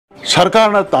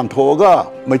सरकार ना तांथोगा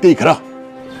मैते खरा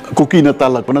कुकी ना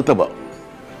तालक पना तब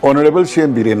ऑनरेबल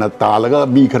सीएम बीरेना तालगा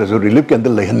मी खरा जो रिलीफ के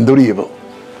अंदर लेहंदुरी है वो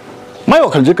मैं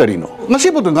वखल जे करीनो नसी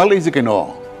बुतु नाल इजे केनो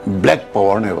ब्लैक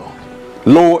पावर ने वो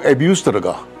लो एब्यूज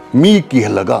तरगा मी की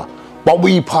हलगा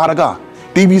पावी फारगा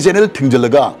टीवी चैनल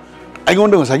थिंजलगा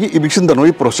आइगोंड ngसागी इविक्शन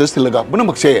दनोई प्रोसेस थिलगा बुना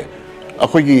मक्से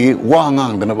अखोगी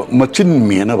वांगांग दनबा मचिन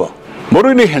मेनबा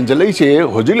मरुने हेंजलैसे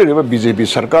होजिक लेबा बीजेपी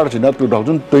सरकार सिना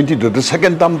 2020 द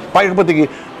सेकंड टाइम पाइरबदगी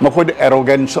मखोद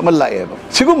एरोगेंस अमा लाएबा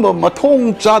सिगुम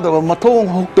मथोंग चादबा मथोंग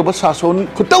होक्तबा सासन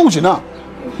खुतौसिना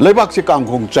लेबाक से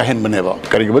कांगोंग चाहेन बनेबा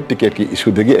करिगबा टिकेट की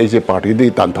इशू दगी एजे पार्टी दे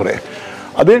तांथरे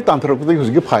अदे तांथरपदगी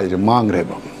होजिक फाइल जे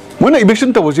मांगरेबा मोना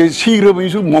इविक्शन तबसे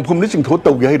सीग्रबैसु मफमनि चिंथो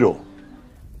तौगे हाइरो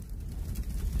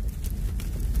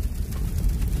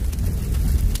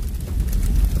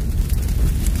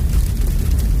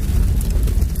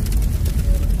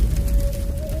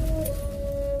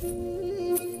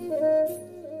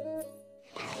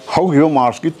हौगियो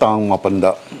मार्च की तांग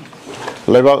मापंदा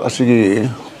लेबाक असिगी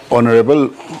ऑनरेबल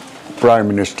प्राइम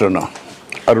मिनिस्टर ना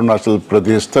अरुणाचल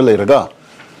प्रदेश ता लेरगा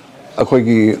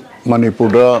अखोगी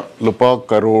मणिपुर लुपा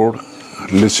करोड़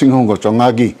लिसिंग होंगो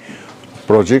चंगागी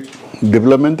प्रोजेक्ट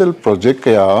डेवलपमेंटल प्रोजेक्ट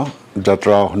कया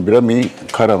जत्रा हनबिरमी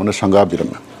खरा मन संगा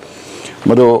बिरम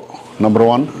मदो नंबर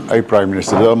 1 आई प्राइम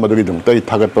मिनिस्टर मदुगी दुमता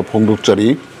थागत प फोंदुक चरी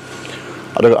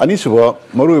अदगा अनिसुबा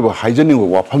मरुइबा हाइजनिंग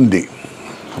वाफमदी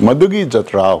मदुगी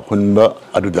जत्रा हुनबा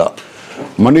अदुदा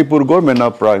मणिपुर गवर्नमेंट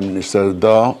प्राइम मिनिस्टर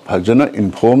दा फजना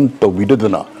इन्फॉर्म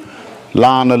तौबिदना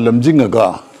लाना लमजिंगगा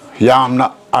यामना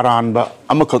अरानबा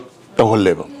अमखक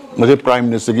तहलेबा मजे प्राइम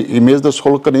मिनिस्टर की image the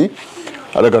सोलकनी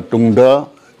अदगा तुंगदा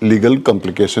legal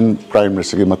complication prime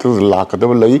minister की मतलब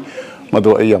लाकदब लई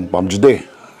मदो आई याम पामजदे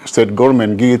स्टेट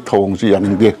गवर्नमेंट की थोंगसी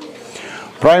यानिंगदे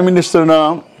प्राइम मिनिस्टर ना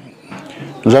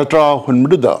जत्रा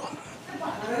हुनबदुदा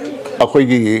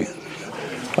अखोगी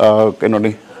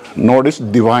कनोनी नॉर्थ ईस्ट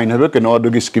डिवाइन है कनो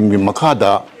अदुगी स्कीम की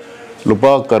मखादा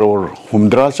लुपा करोड़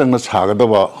हुमद्रा संग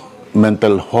सागदबा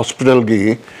मेंटल हॉस्पिटल की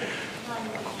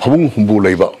हबुंग हुंबु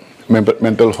लेबा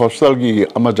मेंटल हॉस्पिटल की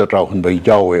अमा जत्रा हुनबा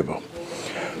यावेबा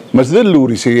मसदे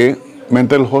लूरी से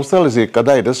मेंटल हॉस्पिटल से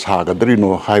कदाइदा सागदरिनो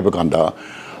हाइबकांदा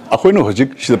अखोइनो हजिक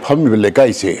सिदा फमिबा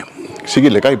लेकाई से सिगी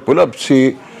लेकाई पुलब से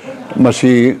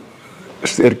मसी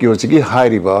स्टेरकियोची की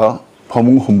हाइरिबा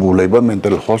फमुंग हुंबु लेबा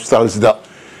मेंटल हॉस्पिटल सिदा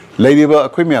लेरिबा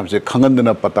अखोइ म्याम से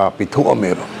खंगनदना पता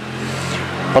पिथोअमेबा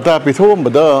पता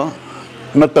पिथोअमबदा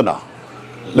नतना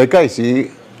लेकाई से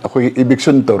अखोइ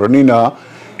इविक्शन तौरनीना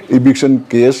इविक्शन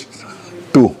केस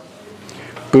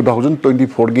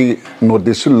 2024 की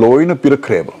नोटिस लोइना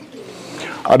पिरखरेबा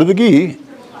अदुगी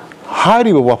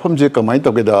हारिबा वाफम जे कमाई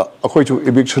तगेदा अखोइसु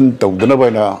इविक्शन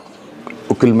तौदनबाइना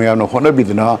उकिल म्यामना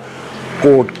होनबिदना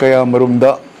कोर्ट कया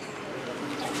मरुमदा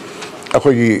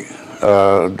अखोइ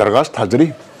दरगास थाजरी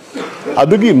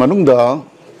अदुगी मनुंगदा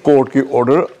कोर्ट की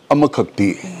ऑर्डर अमखक्ति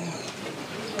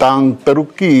तांग तरुक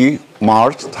की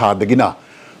मार्च थादगिना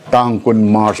तांग कुन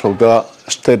मार्च फौदा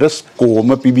स्टेटस को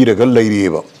म पिबिरगा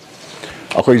लैरिएबा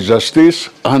अखोइ जस्टिस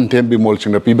अहनथेम बिमोल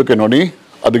सिंह पीब केनोनी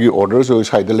अदुगी order so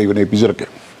side लेबने पिजरके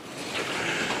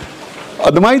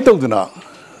अदमाई तौदना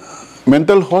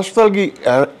mental hospital की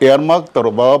एयरमार्क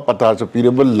तरबा पता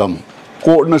पिरेबल लम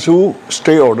कोर्ट नसु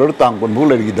स्टे ऑर्डर तांग कुन भु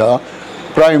लैरिदा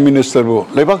प्राइम मिनिस्टर बु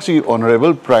लेबाक्सी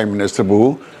ऑनरेबल प्राइम मिनिस्टर बु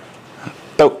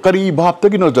करी भाप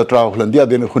तगिनो जत्रा हुलंदिया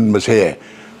देन हुनबसे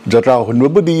जत्रा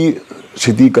हुनबबदी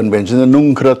सिटी कन्वेंशन नुंग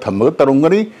खरा थमग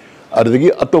तरुंगनी अदगी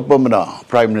अतोपमना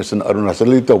prime minister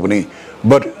Arunachal तौबनी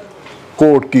but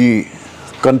court की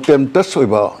कंटेम्प्टस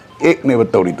होइबा एक ने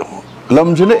बतौरिदो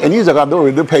लमजने एनी जगह दो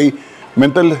रे फै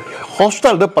मेंटल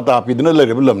हॉस्पिटल द पता पिदना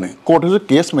लेरेब लमने कोर्ट से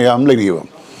केस मयाम लेरिबा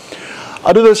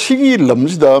अदुदा सिगी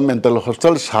लमजिदा मेंटल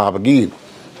हॉस्पिटल साबगी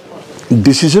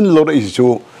डिसीजन लोर इजो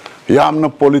यामना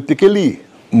पॉलिटिकली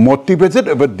मोटिवेटेड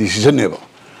अब डिसीजन है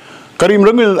करीम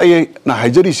रंगिल आई ना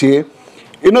हाइजरी से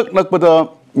इनक नकपदा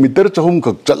मीटर चहुम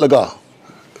खक चलगा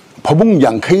फबुंग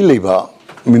यांखै लेबा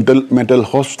मेंटल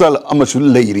हॉस्पिटल अमसु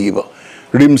लेरिबा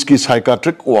रिम्स की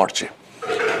साइकाट्रिक वार्ड से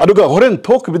अदुगा होरेन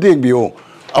थोक बिदे बियो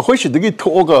अखोइ सिदगी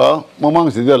थोगा ममांग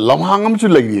सिदा लमहांग अमसु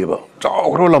लेरिबा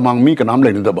चावरो लमहांग मी कनाम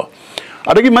लेनदबा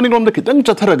अदगी मनिगोम द खितंग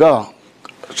चथरगा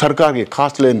सरकार के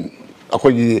खास लेन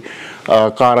अखोई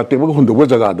कारतेब हुंदुबा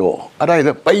जगह दो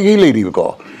अदाइदा पैगै लेरिबको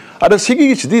अदा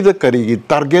सिगी सिदी द करिगी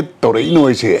टारगेट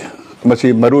तोरैनोइसे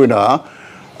मसी मरुना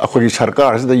अखोई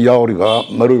सरकार से यावरिबा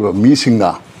मरुबा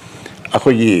मीसिंगा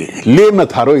अखोई लेम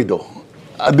थारोइदो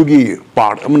अदुगी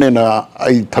पार्ट अमनेना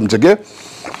आई थमजगे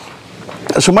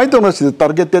सुमाइ तोना से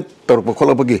टारगेटेड तोरप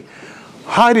खोलबगी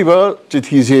हारिबा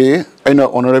चिठी से आइना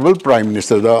ऑनरेबल प्राइम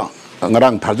मिनिस्टर दा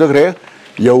ngarang thajagre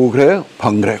yaughre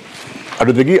phangre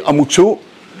adudagi amukchu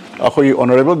akhoi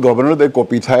honorable governor de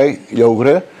copy thai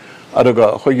yogre aduga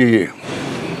akhoi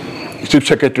chief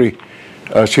secretary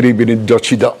Shri Binit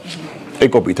Jochida e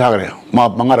copy thagre ma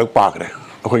mangarak pakre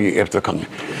akhoi efta khang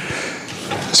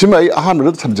simai ahan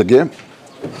ru thamjage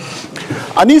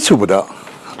ani subuda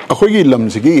akhoi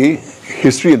lamsigi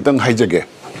history dang haijage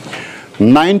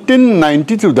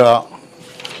 1992 da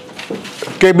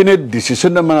cabinet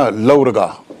decision na lauraga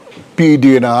PD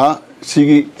na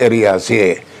sigi area se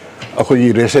akhoi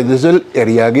residential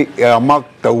area gi airmark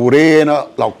taure na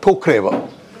laukthokhreba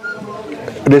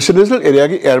residential area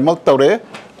gi airmark taure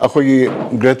akhoi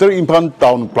greater Imphal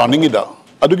town planning ida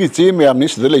adugi che mayam ni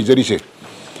sida leijari se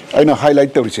aina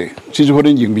highlight tawri se sisu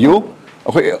horin jingbiu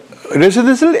akhoi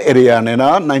residential area ne na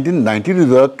 1992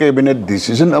 da cabinet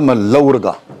decision ama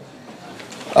lauraga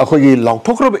akhoi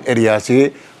laukthokhreba area se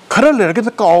khara lerga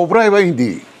ta kaubra ba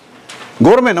hindi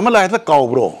government ama la ta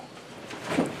kaubro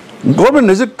government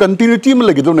is a continuity ma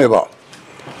lagi do ne ba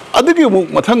adigi mu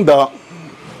mathang da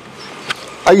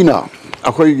aina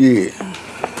akhoi gi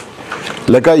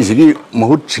lakai sigi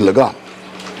mahut chilaga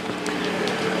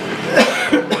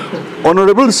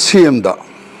honorable CM da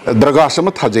draga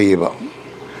sama thajai ba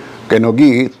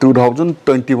kenogi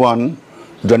 2021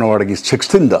 January gi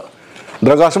 16 da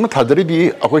draga sama thajari di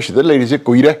akhoi sida leiri se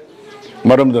koire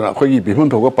maram da akhoi gi bihun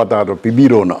thoga pata do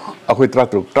pibiro na akhoi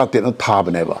tratruk trate na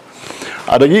thabane ba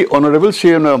adagi honorable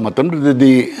CM na matam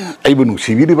di aibu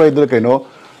nusibi di ba idra keno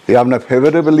yamna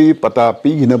favorably pata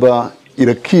pi ginaba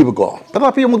irakhi ba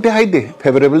pata pi mukte haide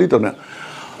favorably to na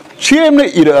CM na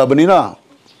ira banina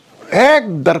ek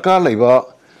darkar laiba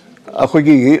akhoi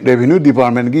gi revenue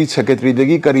department gi secretary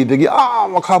dagi kari dagi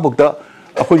makha bukta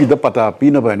akhoi gi da pata pi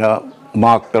na ba na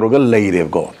mark taroga leire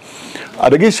go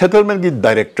adagi settlement gi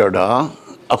director da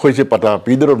akhoi se pata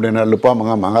pi dro na lupa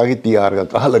manga gi TR ga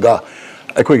kahalaga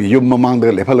akhoi gi yum mamang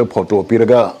da lephal photo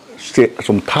piraga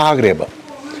sum thagre ba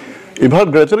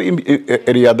Imphal greater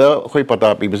area da akhoi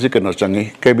pata pi bisi kana changi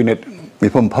cabinet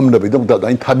mifam pham da bidong da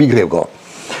dain thabi gre go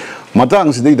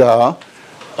matang sidai da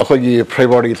akhoi gi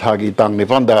February thagi tang ne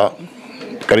panda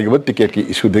kari gi ticket ki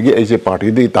issue dagi aise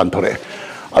party di tan thore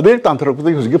ade tan thore ko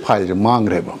gi file je mang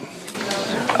re ba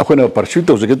akhoi na pursue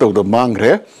to je to da mang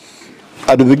re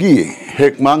adagi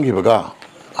hek mang gi baga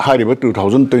hariba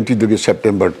 2020 dagi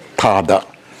September tha da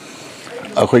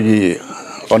akhoi gi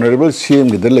honorable CM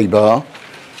gi da leiba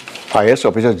IS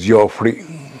officer Geoffrey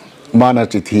mana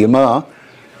chithi ma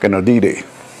kana di de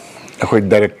akhoi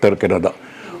director kana da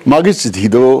magi chithi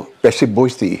do passive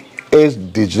voice ti as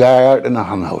desired na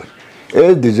han hawi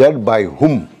as desired by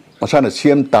whom masana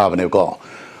CM tabne ko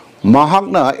mahak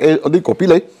na odi copy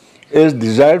lai as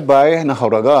desired by na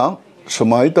hawraga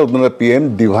samai to na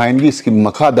PM divine gi scheme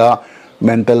makhada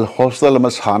mental hostel ma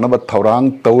sana ba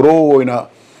thorang tawro oina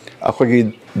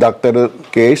akhoi Dr.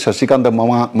 K. Sasikanda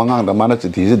Mangang da mana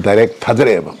chithi direct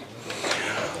thadre ba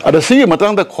ada si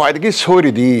matang da khwai gi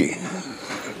sori di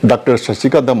Dr.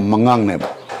 Sasikanda Mangang ne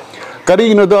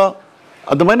kari ino da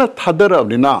adamaina thadara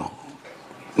abdina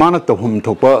mana to hum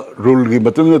thopa rule gi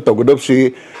batung to godap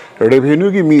si revenue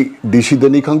gi mi DC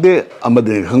dani khangde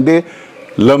amade khangde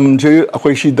lam je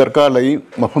akhoi si darka lai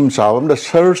mafam sawam da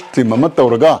search team ma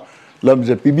tawraga lam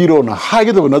je pibiro na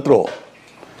hage do natro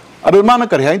ada mana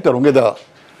kari hai tarunge da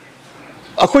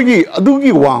akhoi gi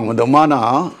adugi wang da mana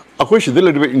akhoi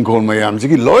sidel de ingol mayam ji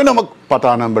gi loina mak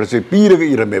pata number se piraga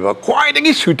irame ba khwai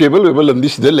dagi suitable we lam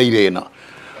dis de leire na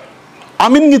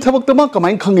amin gi thabak tama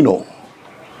kamai khangino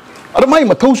ada mai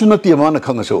mathau su nati ma na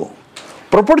khangaso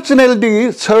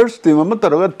proportionality search te ma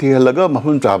taraga thelaga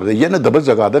mahun chab de yena daba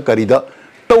jaga da karida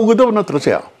tawgado na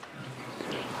trase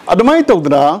ada mai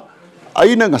tawdra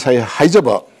aina ngasai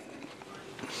haijaba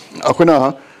akhona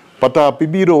pata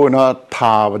pibiro na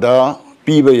thabada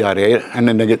piba yare and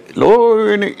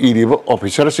loine iriba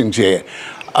officer singje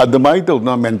adamai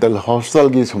tawna mental hostel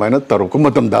gi samaina tarukum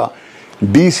matamda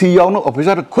DC yauna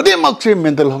officer khude makse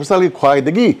mental hostel gi khwai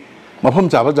dagi mafam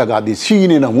chaba jaga di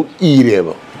sine na mu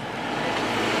ireba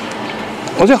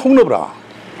oje hongnobra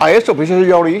IS officer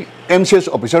yauri MCS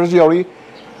officer yauri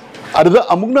adada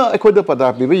amugna ekhoida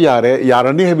pada piba yare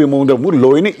yarani hebi mongda mu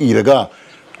loine iraga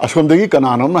asomdagi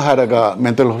kananam na haraga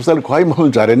mental hostel khwai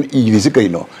mahul jaren iri si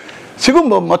kaino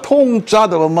sigumba mathong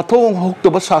chadaba mathong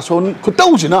hoktaba sason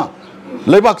khutausina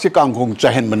leibak se kangkhong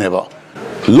chahen baneba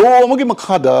lo amagi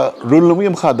makhada rule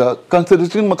amagi makhada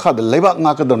constitution makhada leibak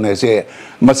nga ka donne se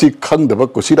masi khangdaba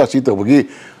kusira si tobagi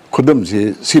khudam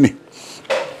se sini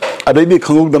adai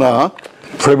khangugdana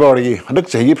February hadak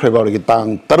chahi February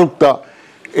tang tarukta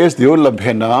SDO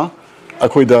labhena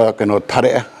akhoida kano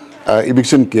thare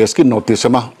eviction case ki notice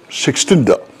ama 16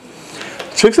 da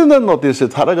Section notice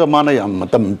Taraga Mana Yam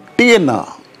Matam Tiena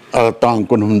Tang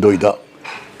Kunhundoida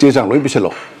Chesang Lui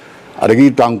Biselo.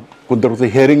 Aragi Tang Kundra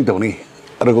hearing Tony,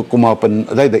 Arago Kumapan,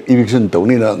 the eviction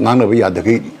Tony, Nanavi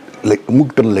Adaki, like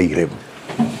Muktan Lay.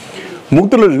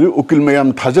 Muktal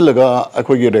Ukilmayam Tajalaga,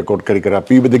 Aquagi record Karikara,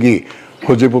 Pibadagi,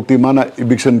 Hojepukti Mana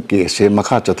eviction case,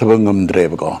 Makacha Tabangam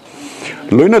Drevago.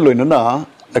 Loina Loina,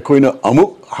 Aquina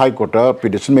Amuk, High Court,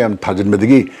 Peterson Tajan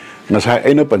Medigi, Nasa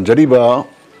Ena Panjariba.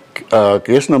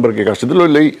 Case number के कासिदलो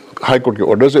High Court के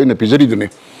orders in a pizzeria दुने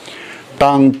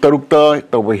तांग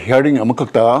तरुकता तो hearing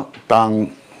अमकता तांग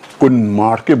कुन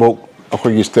मार के बहु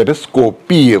अखोई status को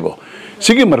पिए वो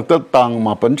सिगे मरता तांग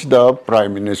मापंच दा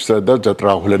Prime Minister दा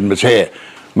जत्रा हुलन में से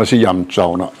मसी याम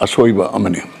चावना असोई बा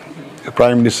अमने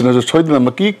Prime Minister ने जो सोई दा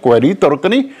मकी query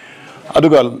तरुकनी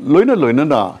अदुगा लोइना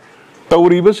ना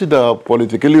तौरी बस दा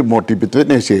politically motivated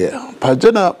ने से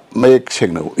भजना मैं एक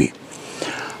शेंग ना हुई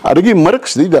Arigi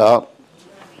Marks did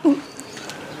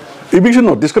eviction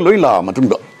notice Loila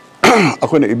Matunda.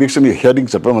 Akon eviction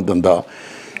hearings at Pamatanda.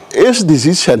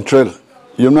 SDC Central,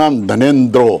 Yunam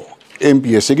Danendro,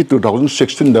 MPSA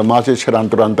 2016, the March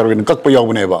Sharantaranta in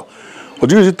Kakpayavaneva.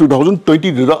 What is it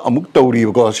 2020 to the Amuktauri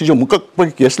because she's a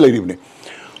Mukak yes lady.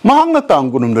 Mahanga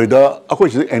Tangunum Rida,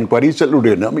 Akos inquiries at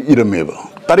Lurena,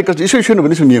 Idameva. Tarikas issue of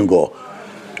this go.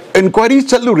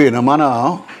 Inquiries at Lurena,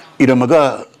 Mana,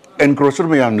 Idamaga. Encroacher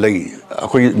में आम लगी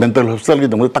कोई mental hospital के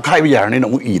दंगल तकाई भी यारने ना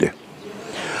वो इरे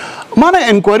माना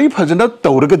inquiry फजना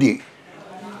तौरक दी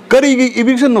करेगी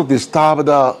eviction notice था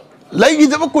बता लगी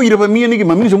जब कोई रबा मियाँ की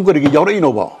मम्मी सुम करेगी जाओ रही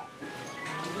नोबा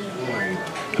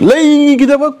लगी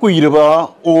जब कोई रबा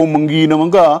ओ मंगी न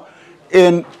मंगा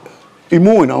en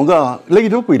इमो न मंगा लगी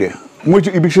जब कोई रे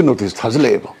मुझे eviction notice था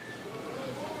जले बा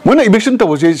मुझे eviction तो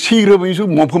वैसे शीघ्र में इशू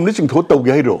मौफम ने चिंतो तौ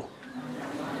गया ही रो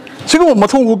सिर्फ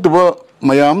मथों हुक तो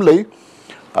Mayam lay,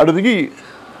 Adagi,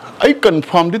 I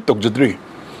confirmed it to Jadri.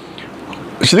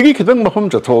 Sidiki Kitan Maham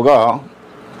Chatoga,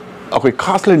 a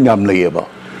castle in Yam Layeva.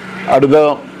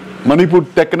 Adada Manipur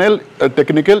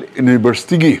Technical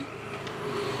University.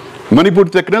 Manipur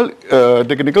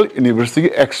Technical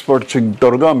University expert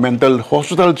Torga mental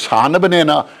hospital Chana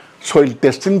Banana soil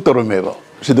testing Toromeva.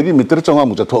 Sidiki Mitrachanga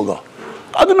Mutatoga.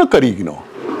 Adana Karigino.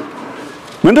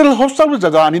 Mental hospital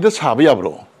Jagani the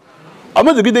Sabiabro.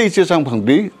 Ama the day is some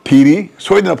hungry, theory,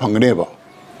 so in a panganeva.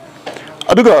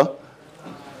 Aduga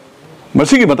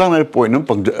Masiki Matana point of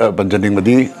Panjaning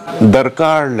Madi,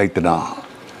 Darkar Laitana,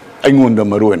 Angunda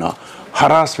Maruena,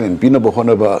 harassment, Pina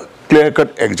Bohonaba, clear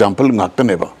cut example,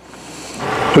 Nataneva.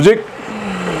 Project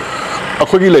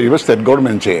Akogi was that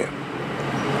government chair.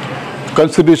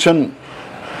 Constitution,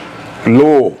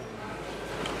 law,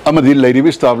 Amadi lady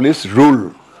established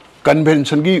rule,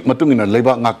 convention gi matung in a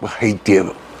labor ngak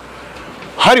haiteva.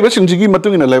 Hari Basingi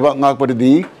Matung in a leva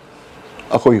ngakpadi,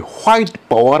 a white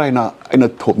power in a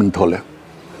topin tolle.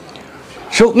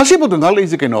 So Nasibu to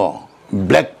knowledge is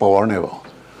black power never.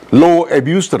 Low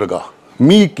abuse taraga,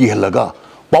 me kihalaga,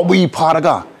 Bobby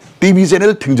paraga, TV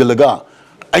channel tingjalaga.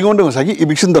 I want to say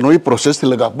eviction the no process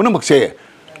tilaga, Bunamak say,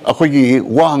 a hoyi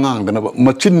wangang than a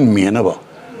machin me never.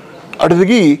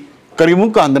 Adagi,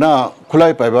 Karimunkandana,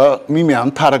 Kulai Paiba,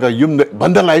 Mimiam Taraga, Yum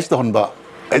vandalized the Honba,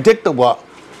 eject the wa.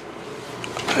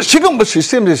 Sigam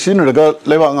system is seen a leva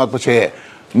ngakpache,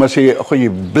 Masi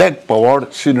hoyi black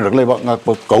power, seen a leva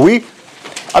ngakpa kawi.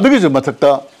 Adagis a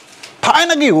matata,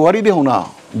 Tainagi, worry the hona,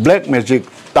 black magic,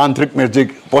 tantric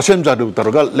magic, possum jadu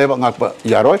taruga, leva ngakpa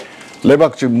yaroi,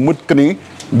 levak mutkani,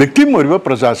 victim river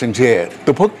processing chair,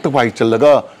 to put the white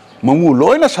chalaga, Mamu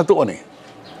loina satuani.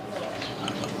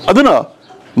 Aduna,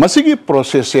 Masigi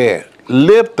process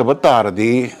left the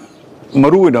batardi,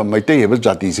 Maruina Maite was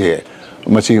jati.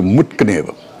 Masi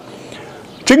Mutkaneva.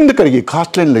 Ching the Karigi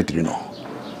Castle Latrino.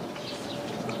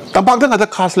 Tapak the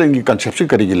castle in conception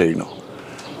Karigilino.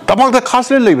 Tapak the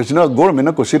castle labels, no government,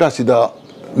 Kosira Sida,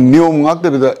 New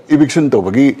Mugda with the eviction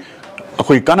Tobagi, a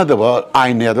quick Canada,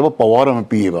 I near the power and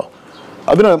Piva.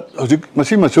 Other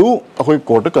Masimasu, a quick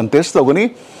quarter contest of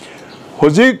Goni,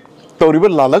 Jose Toriba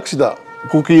Lalaxida,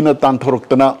 Kukina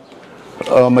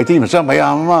Tantoroctana, my team,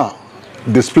 Mayama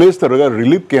displaced the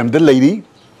relief came the lady.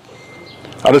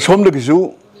 At a home the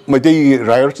Gizu, my day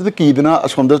riots to the Kidana,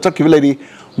 as from the Takilady,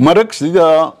 Maraks,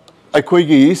 the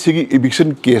Aquagi, Sigi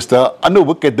eviction case, the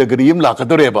Anubook at the Griam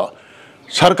Lakadoreba.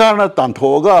 Sarkana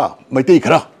Tantoga, my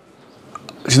takera.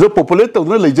 She's the populate of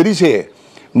the legeri say,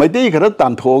 my takera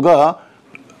Tantoga,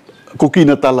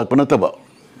 Kukina Talapanataba.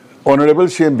 Honorable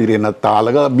Shem Birena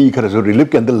Talaga, Mika as a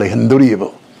relief and the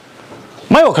Lehendorieva.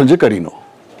 My Okanjakarino,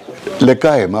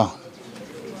 Lekaema,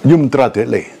 Yum Trate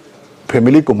lay,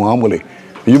 family Kumamole.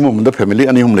 You the family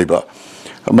and hum labor.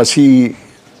 Masi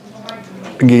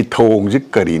गी थोंग जी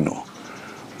करीनो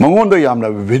मंगोंदा यामना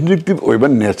vindictive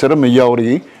ओइबन nature में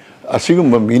यावरी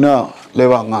असिगुम मीना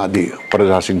लेवा ngaदी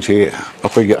प्रजा सिंह से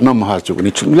अखोगी अनम हाचुगनी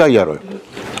चुंजा यारो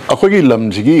अखोगी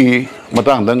लमजिगी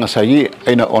मतंग दंग acai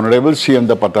अइना honourable CM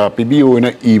the पता पीबीओ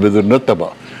इना इबदु नतबा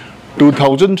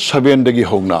 2007 दगी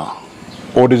होना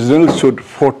ओरिजिनल सूट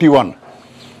 41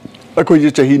 अखोगी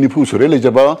चाही निफु सुरे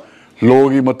लेजबा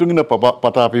लोगी मतुंगना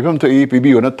पता पीबम तो ई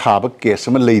पीबीओ ना थाब केस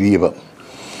में लेरीबा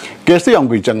केस ते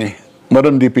यामगुई चंगे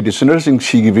मरम दी पिटिशनर सिंह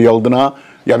सीगी बियालदना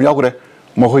याम यागरे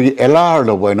मखोगी एलआर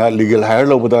लोबना लीगल हायर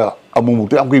लोबदा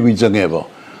अमुमुते यामगुई गुई चंगेबा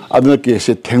अदना केस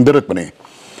से थेंगदरकबने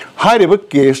हाइरेबा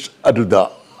केस अदुदा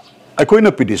अखोइना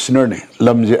पिटिशनर ने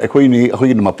लमजे अखोइनी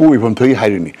अखोइना मपु इफम थई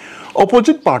हाइरिनी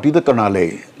opposite party द करना ले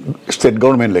स्टेट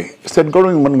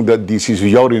गवर्नमेंट मन द डीसी सु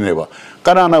यावरिनेबा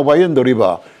कनाना वायन दोरिबा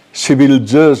सिविल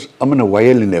जज अमना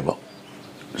वायलिनेबा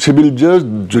सिविल जज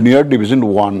जूनियर डिवीजन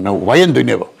 1 ना वायन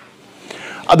दोनेबा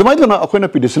अदमाइदना अखोइना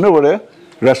पिटिशनर वरे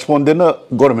रेस्पोंडेंट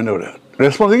गवर्नमेंट वरे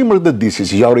रेस्पोंडेंट मर द डीसी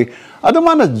सु यावरि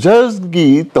अदमाना जज गी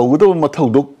तौदो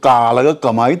मथौदो कालागा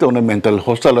कमाई तोना मेंटल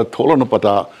हॉस्टल थोलोना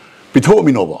पता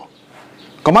पिथोमिनोबा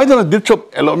कमाइदना डिचप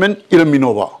एलोमेंट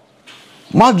इरमिनोबा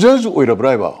मा जज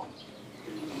ओइरब्राइबा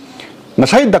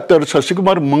नसाई डॉक्टर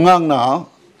शशिकुमार मंगांगना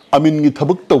अमीन की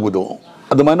थबक तौबदो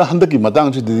अदमाना हंदकी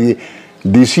मतांग से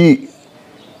डीसी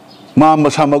मा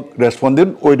मसामक रेस्पोंडेंट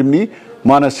ओइरमनी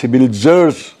माना सिविल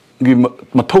जज की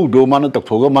मथौदो माना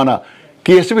तकथोगा माना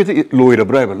केस बे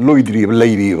लोइरब्राइबा लोइद्रीबा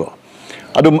लेइरीबा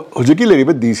अदम हुजकी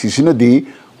लेरिबा डीसी सिना दी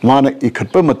माना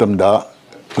इखटपा मतमदा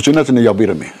हुचुना चने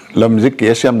याबिरमे लमजे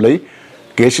केस याम लई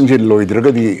केसिंग से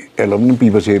लोइद्रगदी एलमन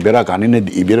पीबसे बेरा कानिने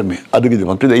इबिरमे अदुगी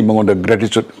दमक्ते इ मंगोंदा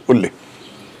ग्रेटिट्यूड उल्ले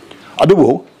अदुबो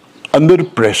अंडर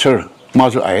प्रेशर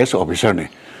माजो आईएएस ऑफिसर ने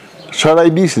sir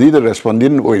IB Sidi the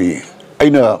respondent ओइरी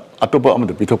अइना अतोपा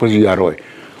अमद पिथोपसि यारोय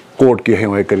court के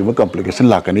हेवय करिम कॉम्प्लिकेशन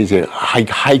लाकनी से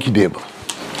हाई की देब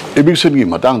एबिक्शन की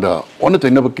मतांग दा ओन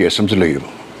तैनब केस हम से लेब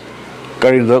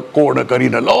करिन द कोर्ट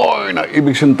करिना लोइना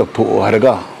एबिक्शन तकथो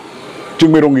हरगा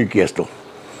चिंगमेरोंगी केस तो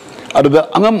अदुदा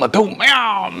अंगम मथौ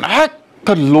मयाम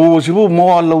हेक्ता लोसिबो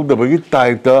मवा लौदबगी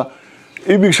टाइपता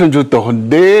एबिक्शन जो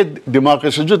तहंदे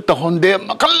डेमोक्रेसी जो तहंदे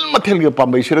मकल मथेल के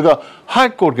पांबई सिरगा हाई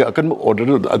कोर्ट के अकन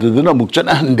ऑर्डर अदुदना मुक्चन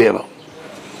हंदेबा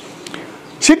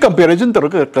सी कंपैरिजन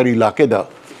तरका करी लाकेदा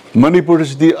मणिपुर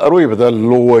सिटी अरोइबदा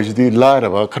लो सिटी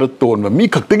लारबा खर तोन मी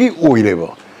खक्तगी ओइरेबा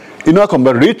इना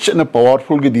कंबा रिच एंड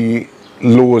पावरफुल की दी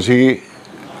लो से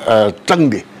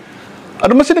चंगदे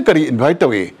अदमसिने करी इनवाइट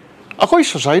तवे अखोई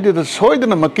सोसाइटी द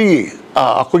सोइदना मकी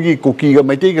अखोगी कुकी गा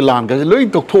मैते के लान का लोइ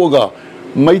तोथोगा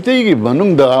मैते की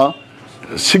मनुंगदा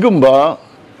सिगुम्बा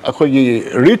अखोगी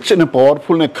रिच एंड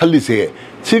पावरफुल ने खल्ली से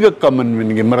सिगा कॉमन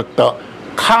मैन के मरक्ता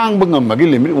खांग बंगम मगी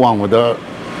लिमिट वांगदा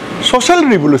सोशल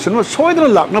रिवोल्यूशन में सोइदना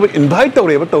लाकना इनवाइट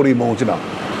तौरेबा तौरी मोंगसिना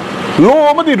लॉ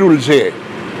अमदी रूल से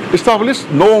एस्टैब्लिश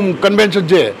नॉर्म कन्वेंशन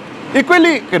जे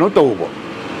इक्वली केनो तौबो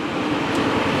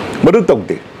मरु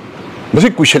तौते बसी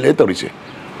कुशले तौरी से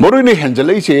मरुने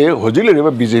हेंजलै से होजिक लेरेबा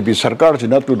बीजेपी सरकार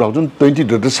सिना 2022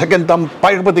 द सेकंड टर्म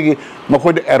पाइरबदगी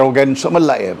मखोद एरोगेंस अमा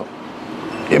लाएबा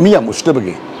एमी याम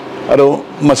उस्तबगी अरो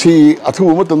मसी अथु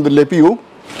मतंद लेपियु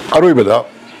अरोइबदा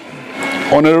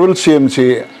ऑनरेबल सीएम से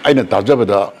आइना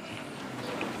ताजबदा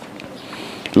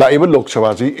लाइव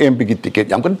लोकसभा से एमपी की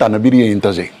टिकट याम कन तानबिरी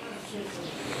इंतजे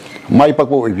माई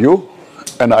पको ओइबियो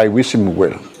and I wish him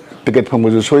well ticket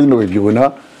फंगो सोइनो ओइबियो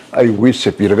ना आई विश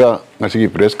से पिरगा ngasi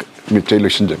press mit chay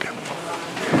election jage